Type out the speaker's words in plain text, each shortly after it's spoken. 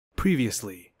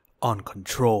Previously on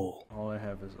Control. All I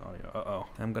have is audio. Uh-oh.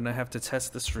 I'm gonna have to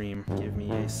test the stream. Give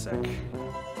me a sec.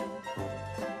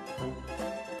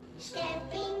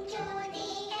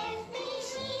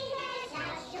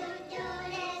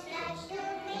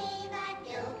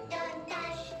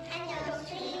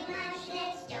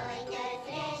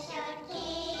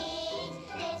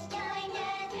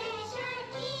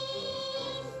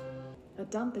 A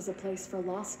dump is a place for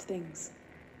lost things.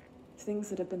 Things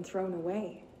that have been thrown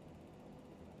away.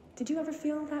 Did you ever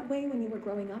feel that way when you were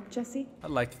growing up, Jesse? I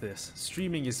like this.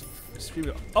 Streaming.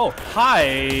 Oh,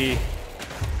 hi!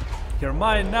 You're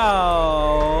mine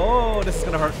now! Oh, this is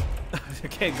gonna hurt.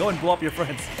 Okay, go and blow up your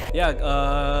friends.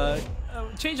 Yeah,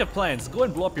 change of plans. Go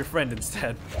and blow up your friend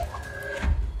instead.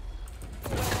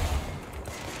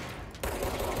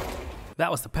 That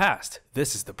was the past.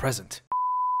 This is the present.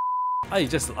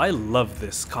 I love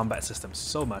this combat system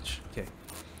so much. Okay.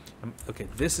 Okay,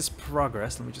 this is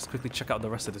progress. Let me just quickly check out the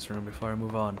rest of this room before I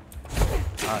move on.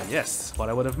 Ah, yes, what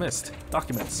I would have missed.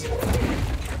 Documents.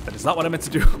 That is not what I meant to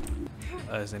do.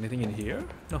 Is anything in here?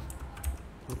 No.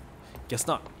 Guess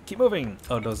not. Keep moving.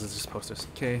 Oh, those are just posters.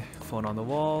 Okay, phone on the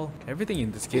wall. Everything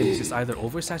in this game is just either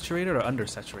oversaturated or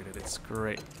undersaturated. It's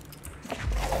great.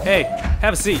 Hey,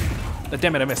 have a seat. Oh,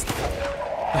 damn it, I missed.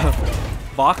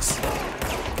 Box.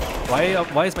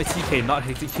 Why is my TK not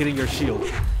hitting your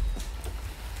shield?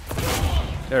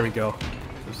 There we go.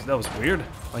 That was weird.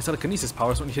 My telekinesis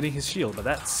powers when hitting his shield, but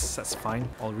that's fine.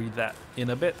 I'll read that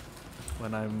in a bit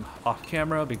when I'm off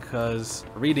camera because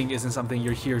reading isn't something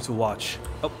you're here to watch.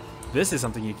 Oh, this is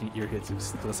something you're here to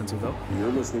listen to though.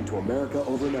 You're listening to America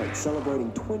Overnight,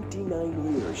 celebrating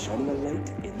 29 years shining a light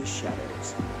in the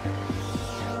shadows.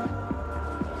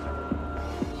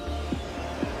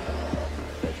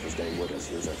 Thanks for staying with us.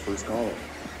 Here's our first caller.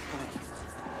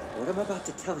 Hi. What I'm about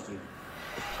to tell you,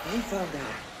 if they found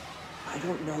out, I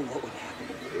don't know what would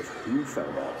happen. If who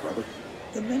found out, brother?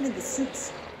 The men in the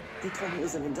suits. They told me it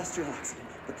was an industrial accident,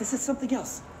 but this is something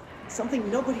else. Something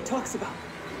nobody talks about.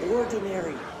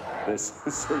 Ordinary. This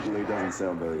certainly doesn't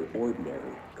sound very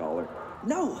ordinary, caller.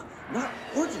 No, not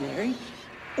ordinary.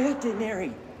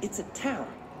 Ordinary. It's a town.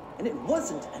 And it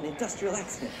wasn't an industrial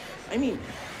accident. I mean,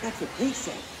 that's what they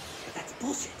say, but that's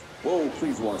bullshit. Whoa,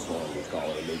 please watch the language,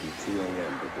 caller. It may be 2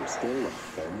 a.m., but we're still a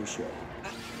family show.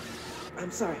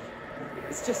 I'm sorry.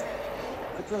 It's just,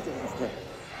 my brother lived there.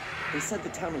 They said the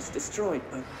town was destroyed,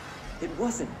 but it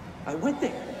wasn't. I went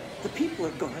there. The people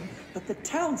are gone, but the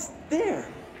town's there.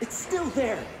 It's still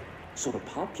there. So the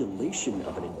population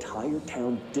of an entire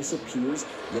town disappears,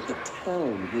 yet the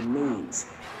town remains.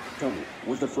 Tell me,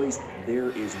 was the phrase, "there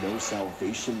is no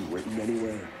salvation," written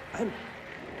anywhere? I'm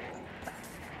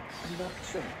not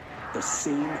sure. The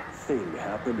same thing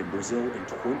happened in Brazil in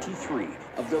 23,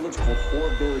 a village called Rio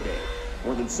Verde.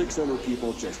 More than 600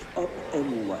 people just up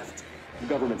and left. The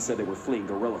government said they were fleeing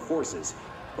guerrilla forces,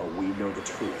 but we know the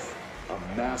truth. A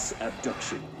mass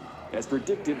abduction, as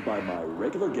predicted by my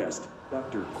regular guest,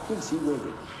 Dr. Quincy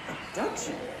Reagan.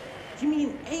 Abduction? You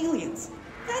mean aliens?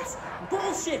 That's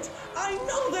bullshit! I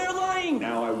know they're lying!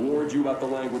 Now I warned you about the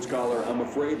language, caller. I'm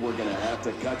afraid we're gonna have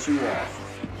to cut you off.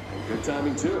 And good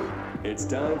timing, too. It's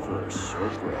time for a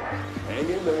short break. Hang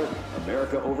in there.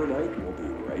 America Overnight will be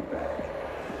right back.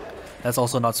 That's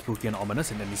also not spooky and ominous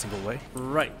in any single way.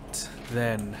 Right,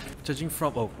 then, judging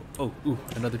from, ooh,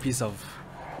 another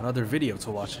video to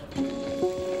watch.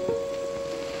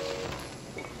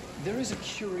 There is a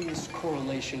curious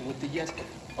correlation with the yet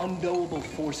unknowable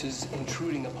forces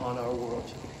intruding upon our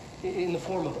world in the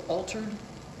form of altered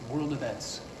world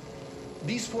events.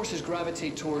 These forces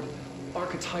gravitate toward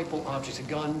archetypal objects, a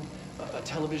gun, a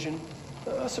television,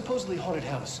 a supposedly haunted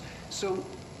house. So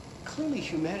clearly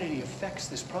humanity affects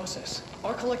this process.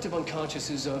 Our collective unconscious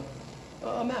is a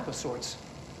map of sorts.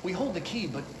 We hold the key,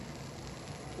 but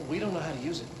we don't know how to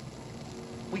use it.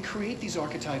 We create these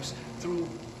archetypes through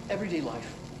everyday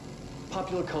life,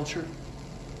 popular culture,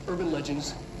 urban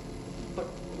legends, but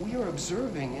we are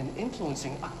observing and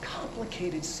influencing a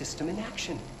complicated system in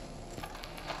action.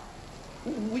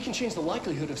 We can change the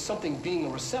likelihood of something being a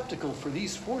receptacle for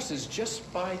these forces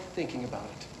just by thinking about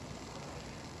it.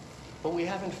 But we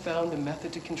haven't found a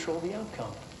method to control the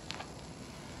outcome.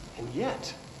 And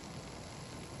yet,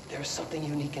 there's something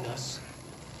unique in us,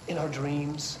 in our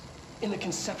dreams, in the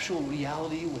conceptual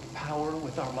reality with power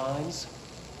with our minds.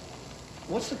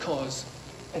 What's the cause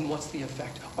and what's the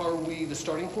effect? Are we the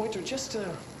starting point or just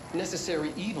a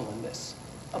necessary evil in this?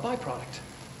 A byproduct,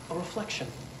 a reflection,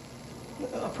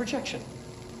 a projection?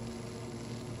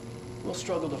 We'll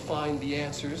struggle to find the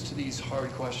answers to these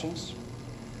hard questions,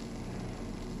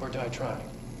 or die trying.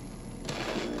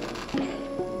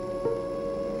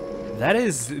 That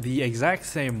is the exact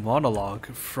same monologue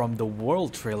from the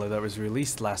World trailer that was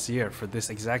released last year for this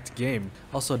exact game.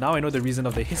 Also, now I know the reason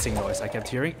of the hissing noise I kept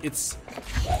hearing. It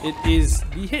is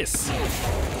the hiss.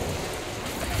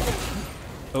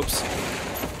 Oops.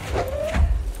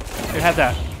 Here, have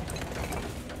that.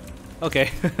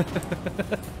 Okay.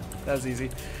 That's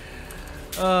easy.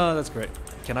 That's great.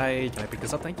 Can I pick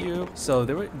this up? Thank you. So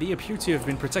they appear to have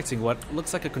been protecting what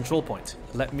looks like a control point.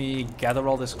 Let me gather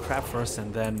all this crap first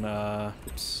and then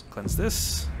oops, cleanse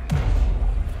this.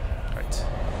 Alright.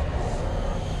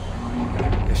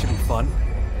 This should be fun.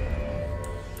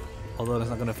 Although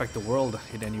that's not going to affect the world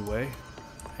in any way.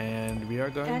 And we are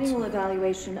going Annual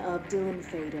evaluation of Dylan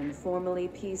Faden, formerly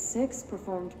P6,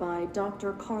 performed by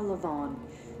Dr. Carla Vaughn.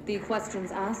 The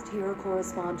questions asked here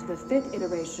correspond to the 5th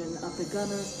iteration of the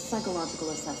Gunner's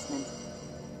psychological assessment.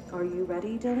 Are you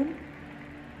ready, Dylan?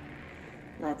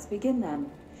 Let's begin then.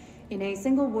 In a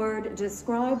single word,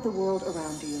 describe the world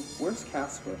around you. Where's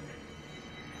Casper?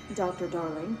 Dr.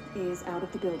 Darling is out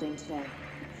of the building today.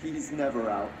 He's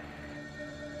never out.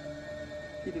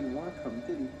 He didn't want to come,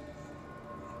 did he?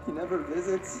 He never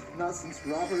visits, not since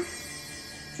Robert.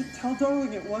 Tell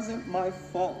Darling it wasn't my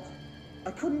fault. I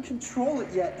couldn't control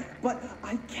it yet, but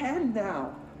I can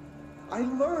now. I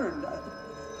learned.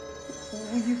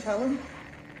 Will you tell him?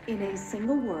 In a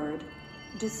single word,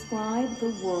 describe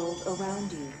the world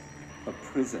around you. A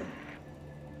prison.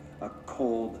 A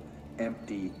cold,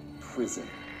 empty prison.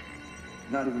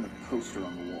 Not even a poster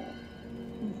on the wall.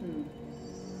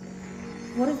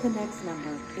 What is the next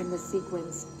number in the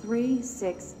sequence 3,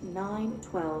 6, 9,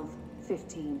 12,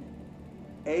 15?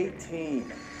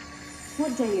 18.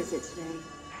 What day is it today?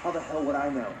 How the hell would I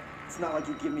know? It's not like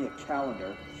you give me a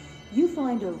calendar. You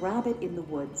find a rabbit in the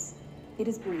woods. It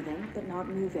is breathing, but not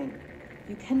moving.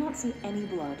 You cannot see any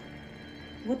blood.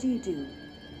 What do you do?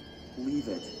 Leave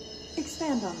it.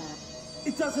 Expand on that.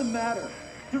 It doesn't matter.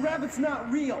 The rabbit's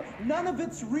not real. None of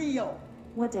it's real.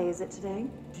 What day is it today?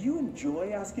 Do you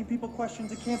enjoy asking people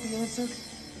questions that can't be answered?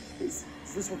 Is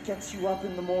this what gets you up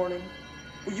in the morning?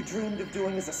 What you dreamed of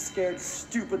doing as a scared,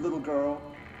 stupid little girl?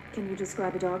 Can you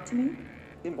describe a dog to me?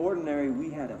 In Ordinary, we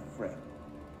had a friend.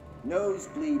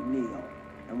 Nosebleed Neil.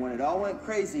 And when it all went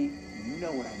crazy, you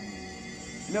know what I mean.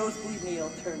 Nosebleed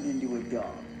Neil turned into a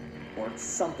dog. Or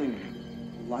something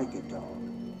like a dog.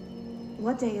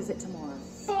 What day is it tomorrow?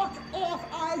 Fuck off!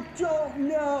 I don't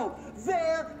know!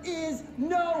 There is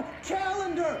no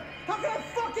calendar! How can I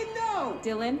fucking know?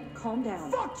 Dylan, calm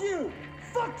down. Fuck you!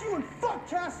 Fuck you and fuck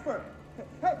Casper!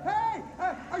 Hey!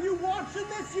 Are you watching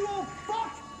this, you old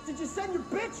fuck? Did you send your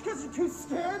bitch because you're too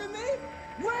scared of me?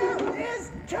 Where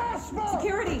is Casper?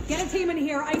 Security, get a team in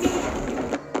here. I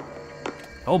need...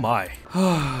 Oh my.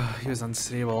 He was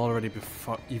unstable already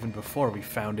even before we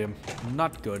found him.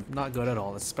 Not good. Not good at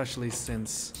all, especially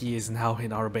since he is now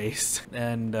in our base.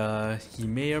 And he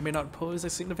may or may not pose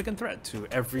a significant threat to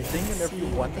everything and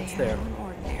everyone that's there.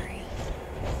 Ordinary.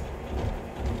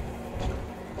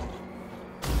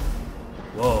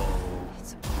 Whoa.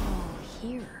 It's all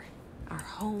here. Our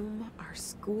home, our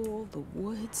school, the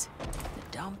woods, the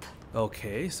dump.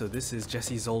 Okay, so this is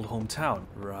Jessie's old hometown,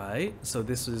 right? So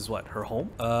this is what, her home?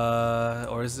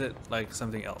 Or is it like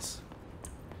something else?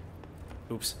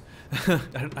 Oops.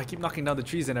 I keep knocking down the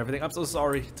trees and everything. I'm so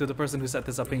sorry to the person who set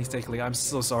this up painstakingly. I'm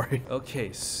so sorry.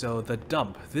 Okay, so the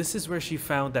dump. This is where she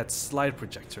found that slide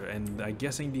projector, and I'm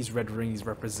guessing these red rings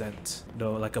represent, you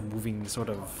know, like a moving sort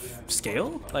of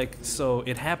scale? Like, so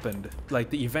it happened. Like,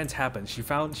 the event happened. She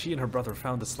and her brother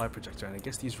found the slide projector, and I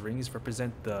guess these rings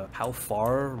represent the how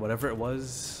far, whatever it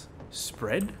was,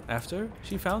 spread after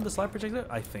she found the slide projector.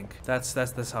 I think that's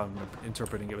how I'm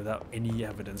interpreting it without any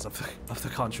evidence of the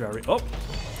contrary. Oh,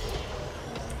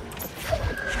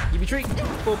 give me a treat.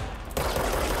 Boop.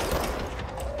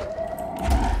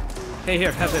 Hey,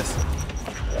 here, have this.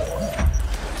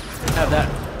 Have that.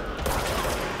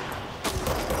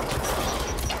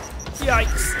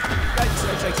 Yikes!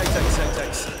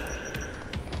 Yikes!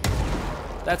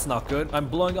 That's not good. I'm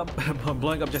blowing up. I'm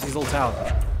blowing up Jessie's old town.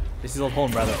 Jessie's old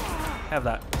home, rather. Have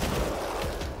that.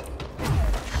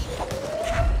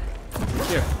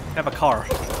 Here, have a car.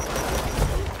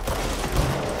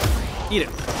 Eat it.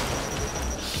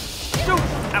 Shoot!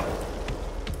 Ow!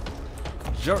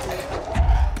 Jerk.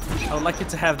 I would like you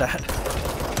to have that.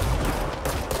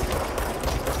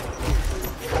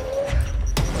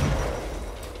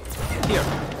 Here.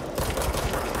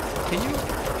 Can you?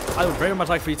 I would very much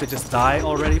like for you to just die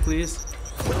already, please.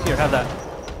 Here, have that.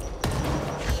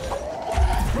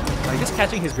 I guess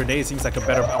catching his grenade seems like a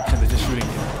better option than just shooting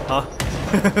him, huh?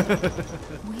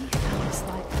 We found a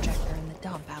slide projector in the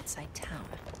dump outside town.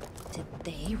 Did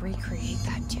they recreate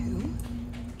that too?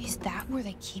 Is that where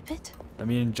they keep it? I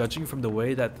mean, judging from the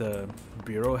way that the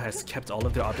Bureau has kept all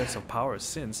of their objects of power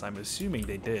since, I'm assuming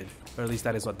they did. Or at least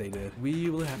that is what they did.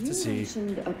 We will have to see. You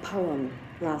mentioned a poem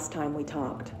last time we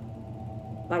talked.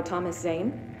 By Thomas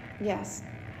Zane? Yes.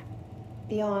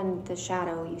 Beyond the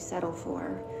shadow you settle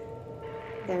for,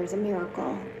 there's a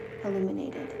miracle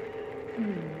illuminated.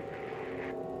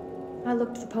 I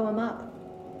looked the poem up.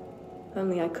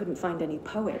 Only I couldn't find any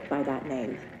poet by that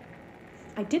name.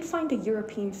 I did find a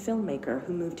European filmmaker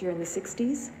who moved here in the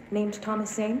 60s, named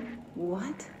Thomas Zane.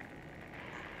 What?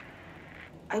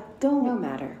 I don't... No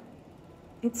matter.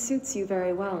 It suits you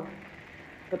very well.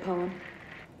 The poem.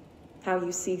 How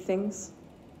you see things.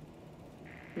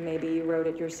 Maybe you wrote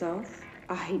it yourself?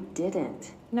 I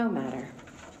didn't. No matter.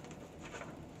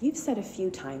 You've said a few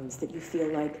times that you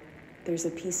feel like there's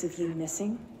a piece of you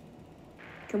missing.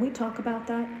 Can we talk about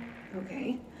that?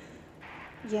 Okay.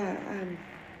 Yeah,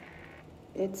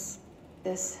 it's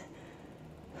this...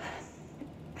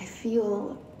 I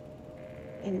feel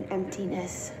an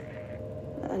emptiness,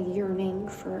 a yearning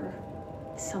for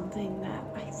something that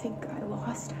I think I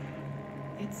lost.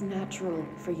 It's natural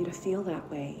for you to feel that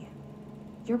way.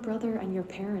 Your brother and your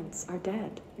parents are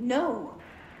dead. No.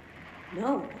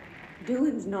 No.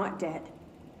 Dylan's not dead.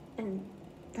 And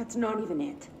that's not even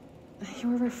it.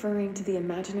 You're referring to the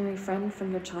imaginary friend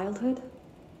from your childhood?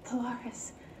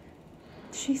 Polaris.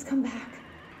 She's come back.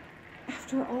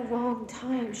 After a long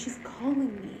time, she's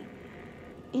calling me.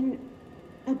 In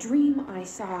a dream I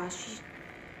saw,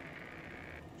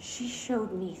 she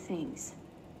showed me things.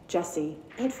 Jesse.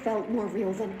 It felt more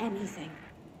real than anything.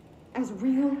 As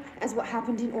real as what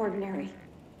happened in Ordinary.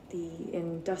 The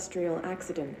industrial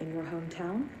accident in your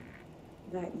hometown?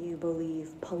 That you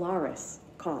believe Polaris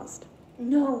caused?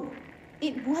 No,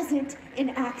 it wasn't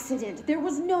an accident. There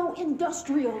was no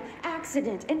industrial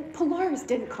accident, and Polaris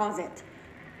didn't cause it.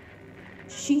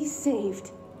 She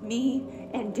saved me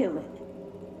and Dylan.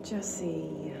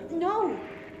 Jesse... No!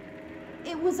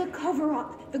 It was a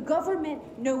cover-up. The government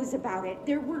knows about it.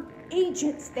 There were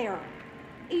agents there.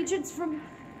 Agents from...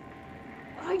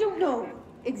 I don't know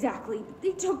exactly.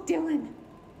 They took Dylan.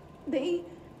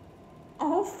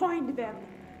 I'll find them.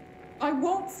 I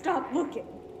won't stop looking.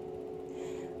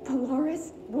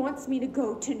 Polaris wants me to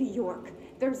go to New York.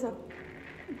 There's a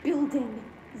building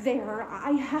there.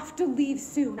 I have to leave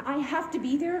soon. I have to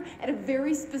be there at a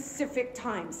very specific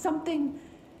time. Something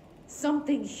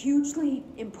hugely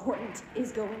important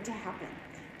is going to happen.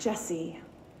 Jesse,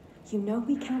 you know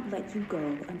we can't let you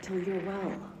go until you're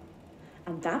well.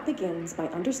 And that begins by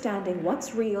understanding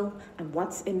what's real and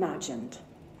what's imagined.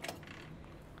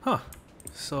 Huh.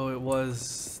 So it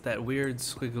was that weird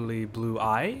squiggly blue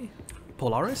eye,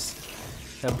 Polaris,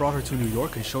 that brought her to New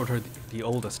York and showed her the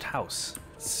oldest house.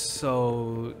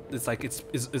 So it's like it's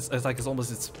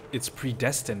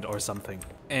predestined or something.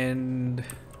 And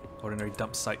ordinary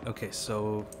dump site. Okay,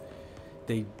 so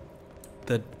they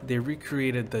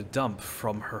recreated the dump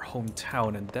from her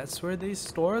hometown, and that's where they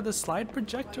store the slide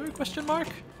projector? Question mark?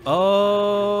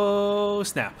 Oh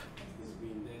snap!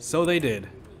 So they did.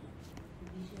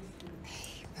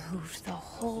 They moved the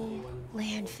whole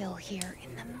landfill here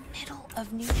in the middle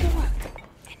of New York,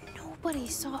 and nobody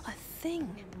saw a thing.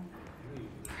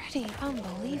 Pretty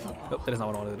unbelievable. Oh, that is not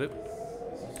what I wanted to do.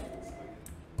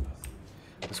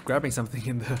 I was grabbing something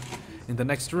in the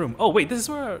next room. Oh wait, this is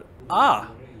where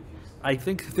I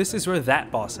think this is where that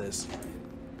boss is.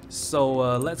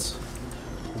 So let's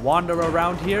wander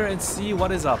around here and see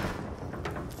what is up.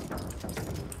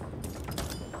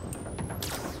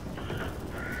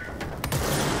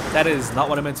 That is not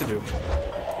what I meant to do.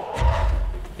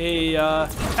 Hey,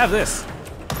 have this.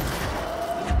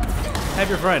 Have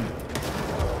your friend.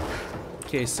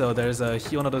 Okay, so there's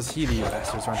one of those Healy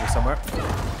bastards around here somewhere.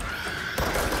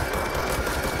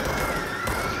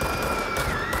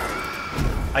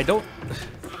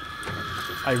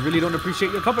 I really don't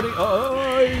appreciate your company.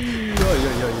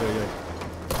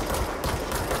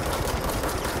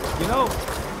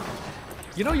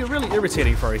 You know, you're really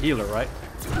irritating for a healer, right?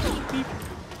 Beep.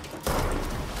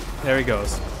 There he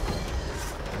goes.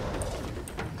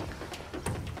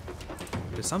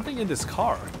 There's something in this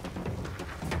car.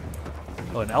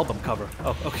 Oh, an album cover.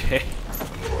 Oh, okay.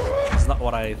 It's not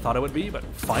what I thought it would be, but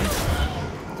fine.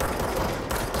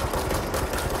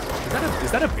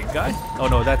 Is that a big guy? Oh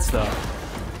no, that's the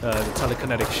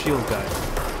telekinetic shield guy.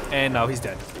 And now he's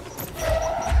dead.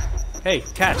 Hey,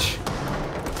 catch!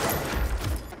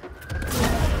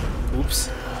 Oops.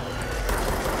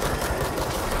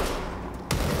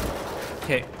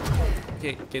 Okay,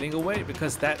 getting away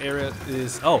because that area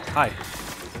is... Oh, hi.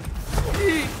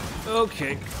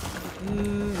 Okay,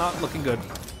 not looking good.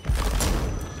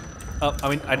 Oh, I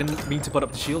mean, I didn't mean to put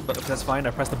up the shield, but that's fine.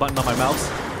 I pressed the button on my mouse,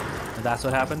 and that's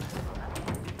what happened.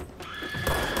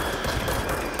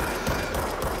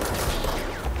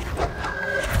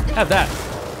 Have that.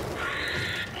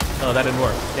 Oh, that didn't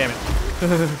work. Damn it.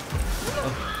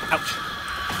 Oh, ouch.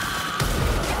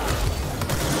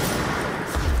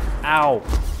 Ow.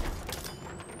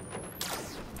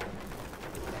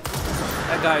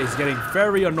 That guy is getting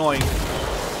very annoying.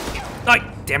 Ay,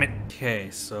 damn it.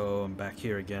 Okay, so I'm back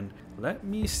here again. Let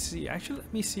me see. Actually,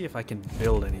 let me see if I can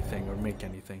build anything or make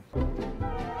anything.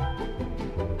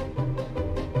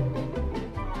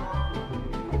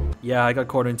 Yeah, I got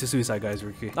caught into suicide, guys,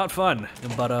 Ricky. Not fun,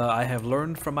 but I have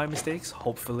learned from my mistakes,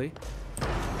 hopefully.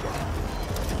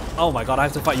 Oh my god, I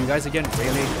have to fight you guys again?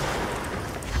 Really?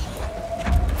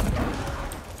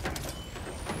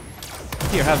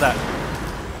 Here, have that.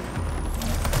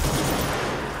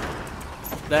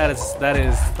 That is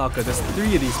not good. There's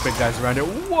 3 of these big guys around here.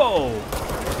 Whoa!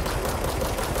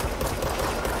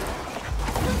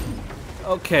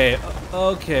 Okay,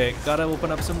 okay. Gotta open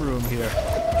up some room here.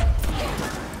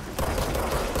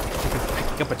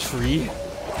 Pick up a tree.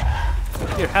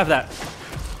 Here, have that.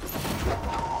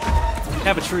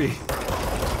 Have a tree.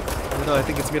 Even though I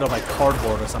think it's made of like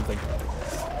cardboard or something.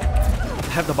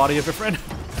 Have the body of your friend.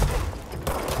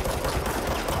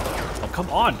 Oh, come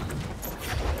on.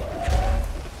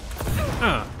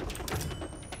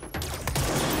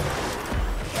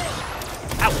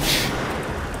 Ouch!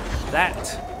 That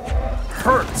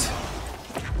hurt!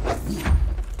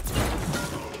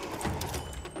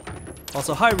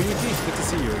 Also, hi Ryuki, good to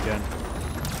see you again.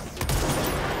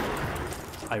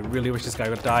 I really wish this guy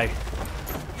would die.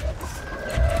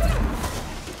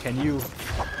 Can you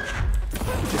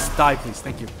just die, please?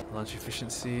 Thank you. Launch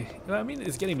efficiency. I mean,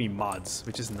 it's getting me mods,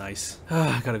 which is nice.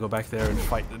 I gotta go back there and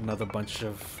fight another bunch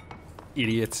of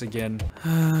idiots again.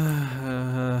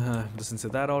 Listen to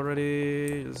that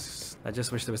already. I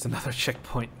just wish there was another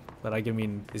checkpoint. But I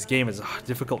mean, this game is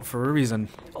difficult for a reason.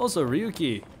 Also,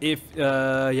 Ryuki, if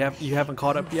you haven't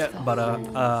caught up yet, but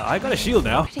I got a shield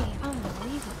now. Pretty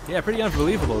unbelievable. Yeah, pretty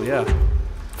unbelievable. Yeah,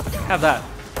 have that.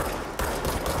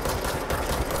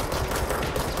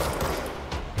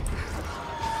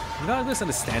 You know, I'm just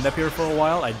gonna stand up here for a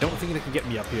while. I don't think they can get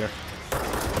me up here.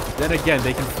 Then again,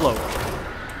 they can float.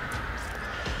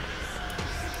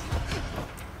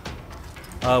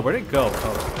 Where'd it go?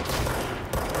 Oh.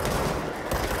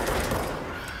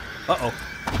 Uh-oh.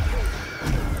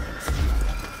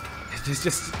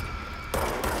 Just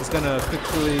gonna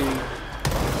quickly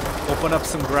open up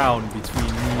some ground between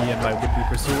me and my would-be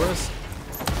pursuers.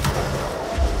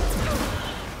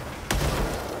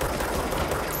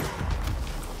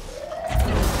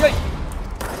 Yay!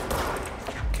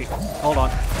 Okay, hold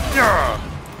on.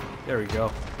 There we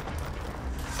go.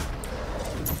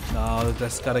 No,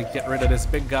 just gotta get rid of this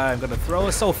big guy. I'm gonna throw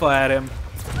a sofa at him.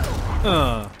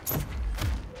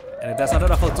 And if that's not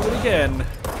enough, I'll do it again.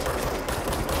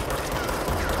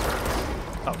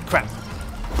 Oh, crap.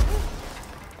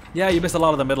 Yeah, you missed a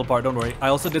lot of the middle part, don't worry. I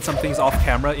also did some things off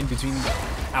camera in between,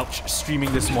 ouch,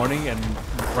 streaming this morning and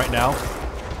right now.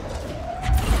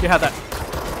 You have that.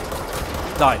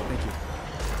 Die, thank you.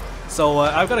 So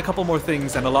I've got a couple more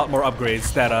things and a lot more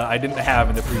upgrades that I didn't have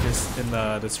in the previous, in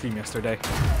the stream yesterday.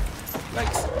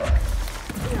 Thanks.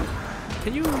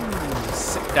 Can you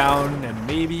sit down and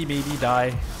maybe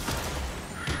die?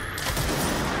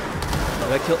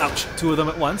 Did I kill, ouch, 2 of them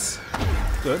at once?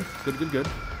 Good.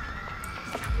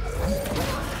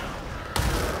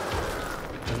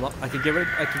 I can get rid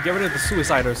of the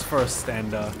suiciders first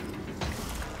and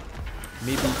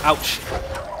maybe, ouch.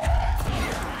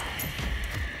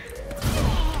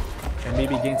 And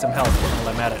maybe gain some health while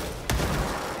I'm at it.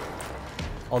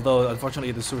 Although,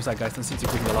 unfortunately, the suicide guys don't seem to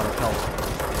give me a lot of health.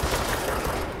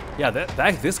 Yeah,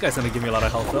 this guy's gonna give me a lot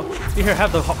of health though. Here,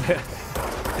 have the.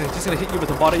 It's just gonna hit you with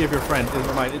the body of your friend.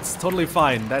 Never mind, it's totally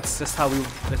fine. That's just how we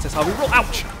roll.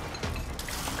 Ouch!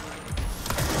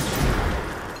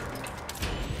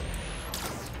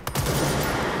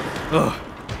 Ugh,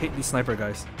 I hate these sniper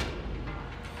guys.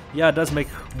 Yeah, it does make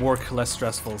work less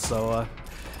stressful, so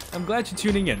I'm glad you're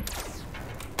tuning in.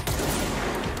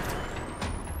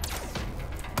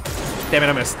 Damn it,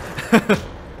 I missed.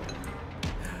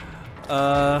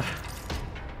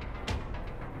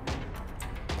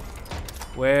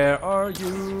 Where are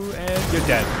you? And you're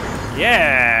dead.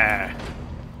 Yeah!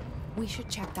 We should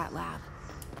check that lab.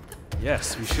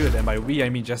 Yes, we should. And by we, I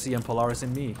mean Jesse and Polaris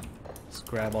and me. Let's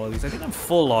grab all of these. I think I'm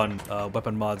full on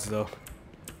weapon mods, though.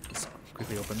 Let's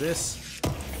quickly open this.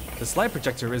 The slide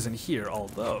projector isn't here,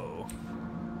 although...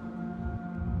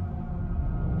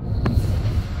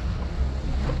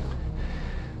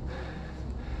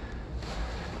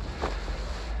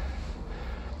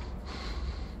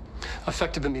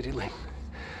 Effective immediately.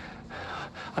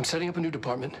 I'm setting up a new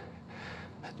department.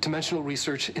 Dimensional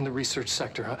research in the research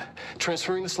sector.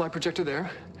 Transferring the slide projector there.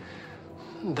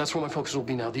 That's where my focus will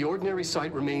be now. The ordinary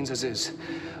site remains as is.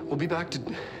 We'll be back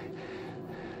to...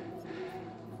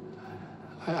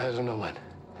 I don't know when.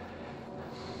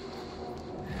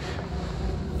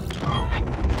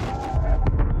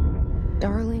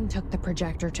 Darling took the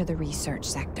projector to the research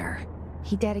sector.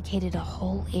 He dedicated a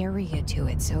whole area to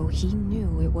it, so he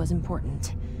knew it was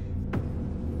important.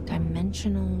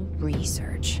 Dimensional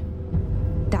research.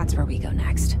 That's where we go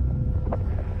next.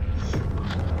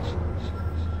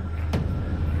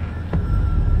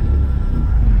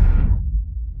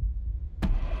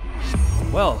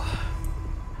 Well,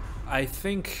 I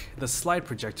think the slide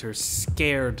projector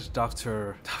scared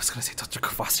Dr.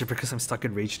 Kvasir because I'm stuck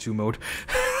in Rage 2 mode.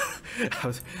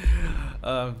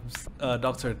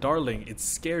 Dr. Darling, it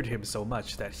scared him so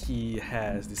much that he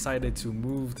has decided to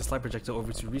move the slide projector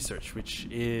over to research, which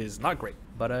is not great.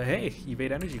 But hey,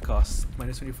 evade energy costs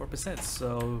minus 24%,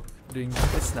 so doing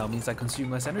this now means I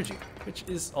consume less energy, which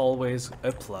is always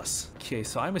a plus. Okay,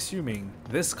 so I'm assuming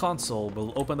this console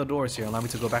will open the doors here and allow me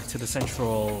to go back to the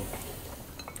central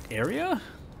area?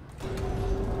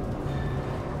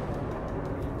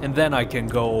 And then I can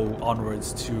go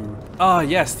onwards to... Ah,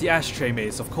 yes, the ashtray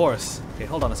maze, of course. Okay,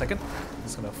 hold on a second. I'm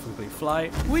just gonna quickly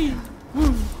fly. Wee!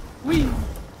 Woo! Wee!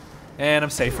 And I'm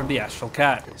safe from the astral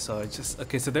cat. So it's just...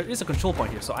 Okay, so there is a control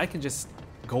point here, so I can just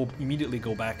immediately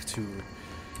go back to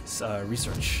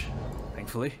research,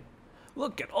 thankfully.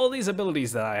 Look at all these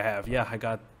abilities that I have. Yeah, I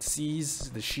got Seize,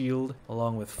 the shield,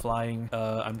 along with flying.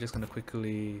 I'm just gonna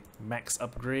quickly max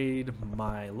upgrade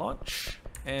my launch,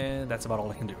 and that's about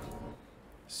all I can do.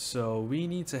 So we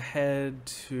need to head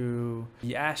to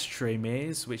the ashtray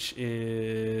maze, which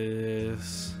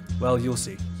is... well, you'll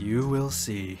see. You will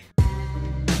see.